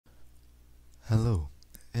Hello,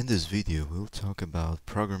 in this video we'll talk about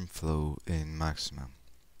program flow in Maxima.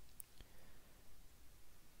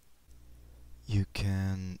 You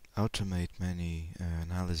can automate many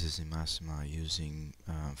analyses in Maxima using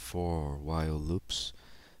for or while loops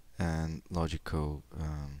and logical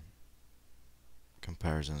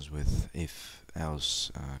comparisons with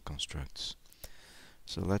if-else constructs.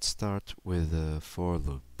 So let's start with a for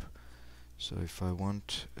loop. So if I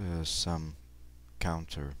want some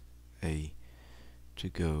counter A to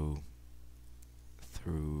go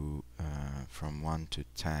through from 1 to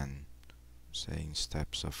 10, say in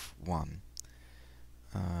steps of 1,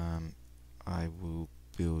 I will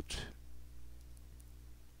build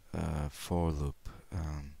a for loop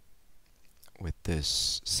with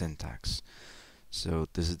this syntax. So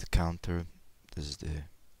this is the counter, this is the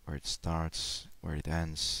where it starts, where it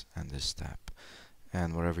ends, and this step.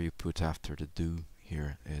 And whatever you put after the do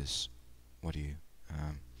here is what you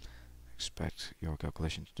expect your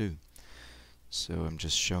calculation to do. So I'm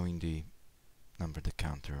just showing the number the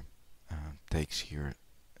counter takes here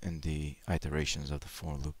in the iterations of the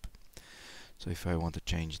for loop. So if I want to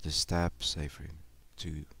change the step, say from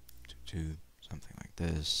 2 to 2, something like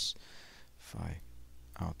this, if I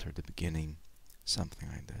alter the beginning, something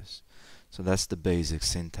like this. So that's the basic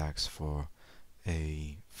syntax for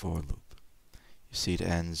a for loop. You see it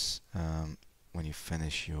ends when you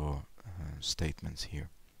finish your statements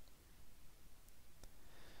here.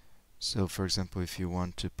 So for example, if you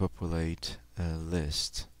want to populate a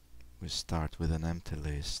list, we start with an empty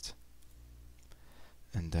list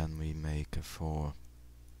and then we make a for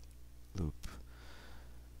loop,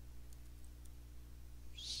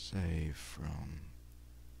 say from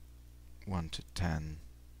 1 to 10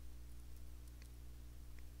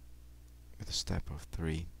 with a step of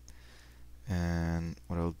 3, and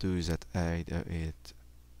what I'll do is at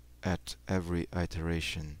every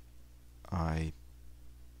iteration I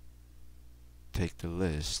take the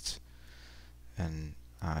list and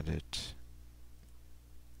added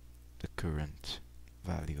the current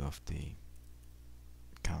value of the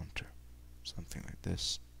counter, something like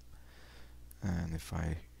this. And if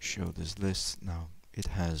I show this list now, it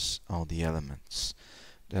has all the elements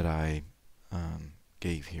that I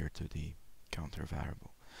gave here to the counter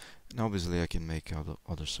variable. And obviously I can make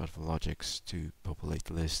other sort of logics to populate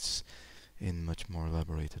lists in much more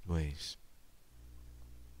elaborated ways.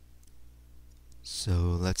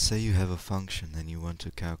 So let's say you have a function and you want to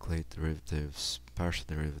calculate derivatives, partial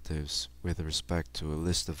derivatives, with respect to a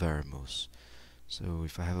list of variables. So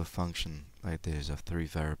if I have a function like this of 3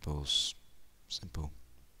 variables, simple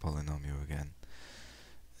polynomial again,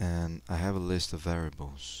 and I have a list of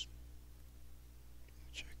variables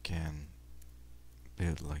which I can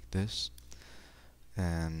build like this,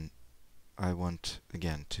 and I want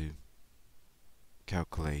again to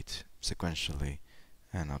calculate sequentially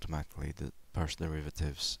and automatically the partial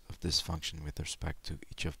derivatives of this function with respect to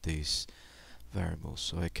each of these variables.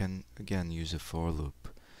 So I can again use a for loop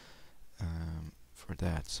for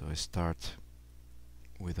that. So I start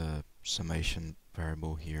with a summation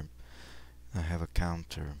variable here. I have a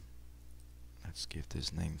counter. Let's give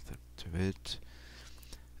this name to it.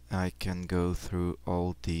 I can go through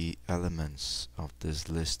all the elements of this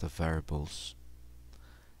list of variables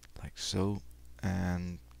like so,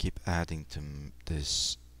 and keep adding to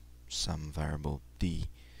this sum variable d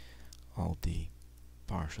all the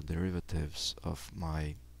partial derivatives of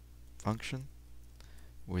my function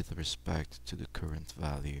with respect to the current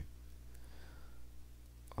value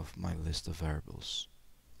of my list of variables,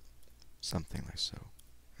 something like so.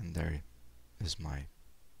 And there is my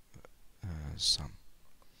sum.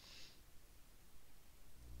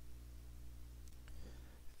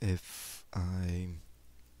 If I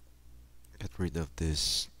get rid of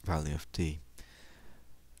this value of t,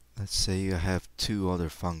 let's say I have 2 other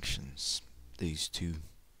functions, these 2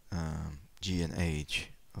 g and h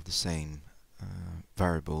of the same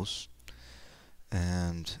variables,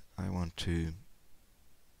 and I want to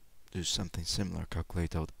do something similar,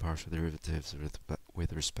 calculate all the partial derivatives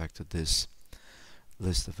with respect to this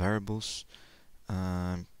list of variables.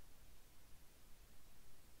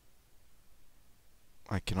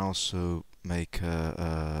 I can also make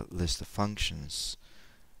a list of functions,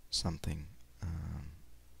 something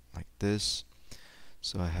like this.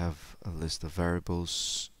 So I have a list of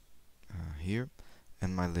variables here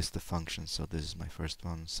and my list of functions. So this is my first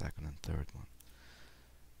one, second and third one.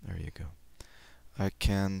 There you go. I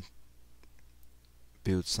can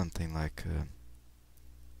build something like a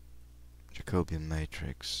Jacobian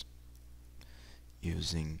matrix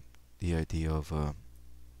using the idea of a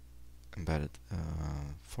embedded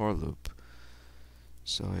for loop.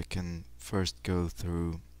 So I can first go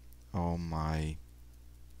through all my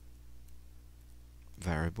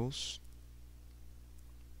variables,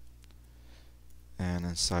 and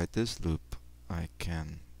inside this loop I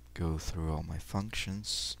can go through all my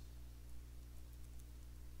functions.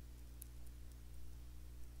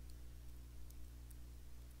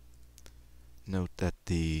 Note that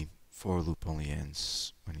the for loop only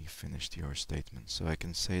ends when you finished your statement, so I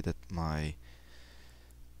can say that my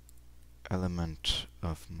element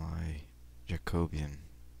of my Jacobian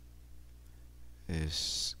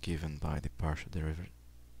is given by the partial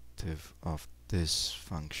derivative of this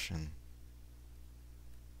function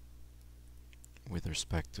with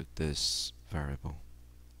respect to this variable,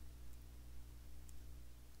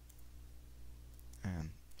 and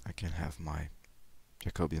I can have my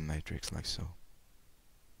Jacobian matrix like so.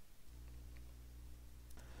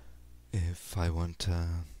 If I want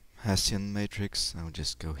a Hessian matrix, I'll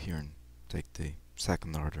just go here and take the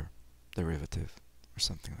second order derivative or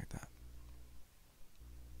something like that.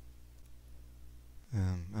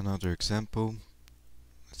 Another example,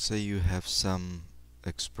 let's say you have some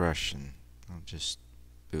expression. I'll just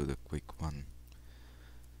build a quick one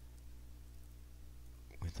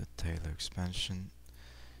with a Taylor expansion.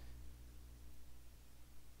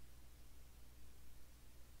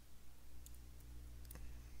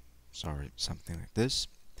 Sorry, something like this.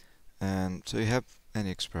 And so you have any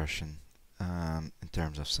expression in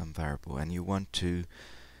terms of some variable, and you want to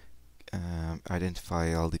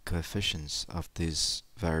identify all the coefficients of this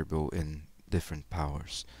variable in different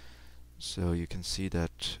powers. So you can see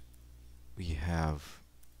that we have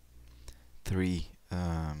three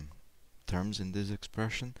terms in this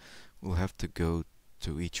expression. We'll have to go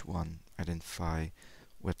to each one, identify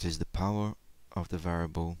what is the power of the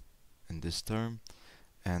variable in this term,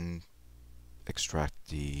 and extract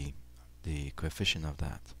the coefficient of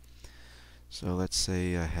that. So let's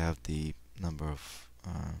say I have the number of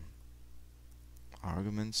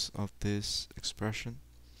arguments of this expression.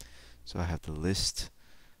 So I have the list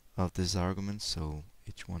of these arguments, so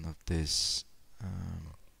each one of these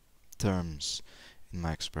terms in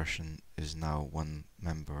my expression is now one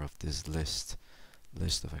member of this list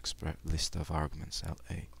of arguments,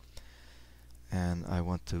 LA. And I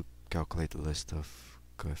want to calculate the list of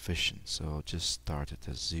coefficients, so I'll just start it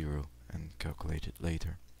as 0 and calculate it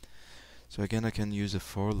later. So again, I can use a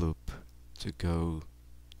for loop to go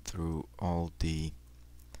through all the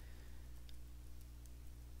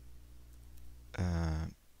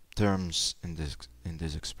terms in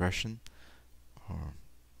this expression, or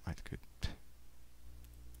I could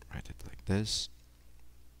write it like this.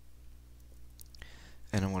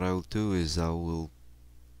 And what I will do is I will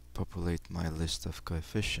populate my list of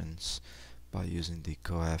coefficients by using the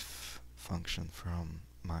coef function from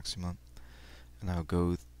maxima, and I'll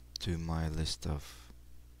go to my list of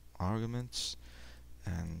arguments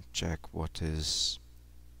and check what is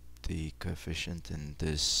the coefficient in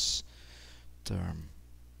this term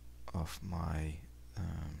of my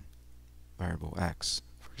variable x,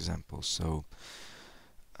 for example. So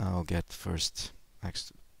I'll get first x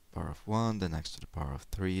to the power of 1, then x to the power of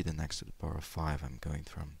 3, then x to the power of 5. I'm going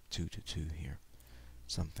from 2 to 2 here,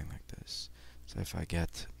 something like this. So if I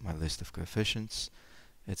get my list of coefficients,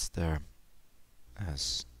 it's there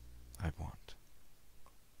as I want.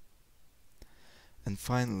 And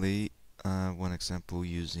finally, one example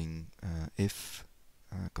using if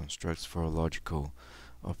constructs for a logical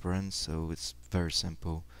operand. So it's very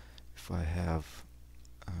simple. If I have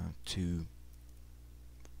two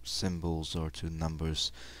symbols or two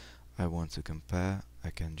numbers I want to compare, I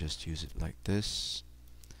can just use it like this,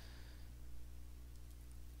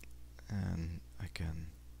 and I can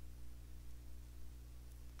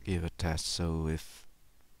give a test. So if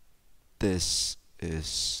this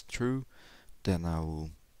is true, then I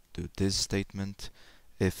will do this statement.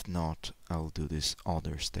 If not, I'll do this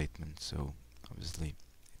other statement. So obviously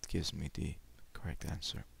it gives me the correct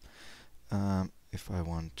answer. If I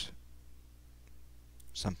want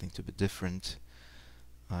something to be different,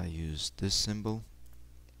 I use this symbol.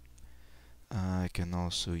 I can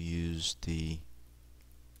also use the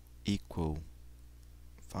equal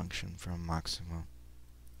function from maxima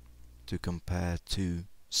to compare two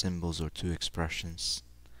symbols or two expressions.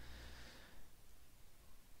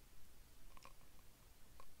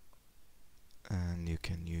 And you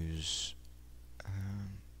can use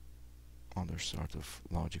other sort of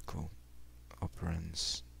logical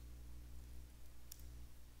operands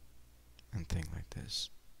and things like this.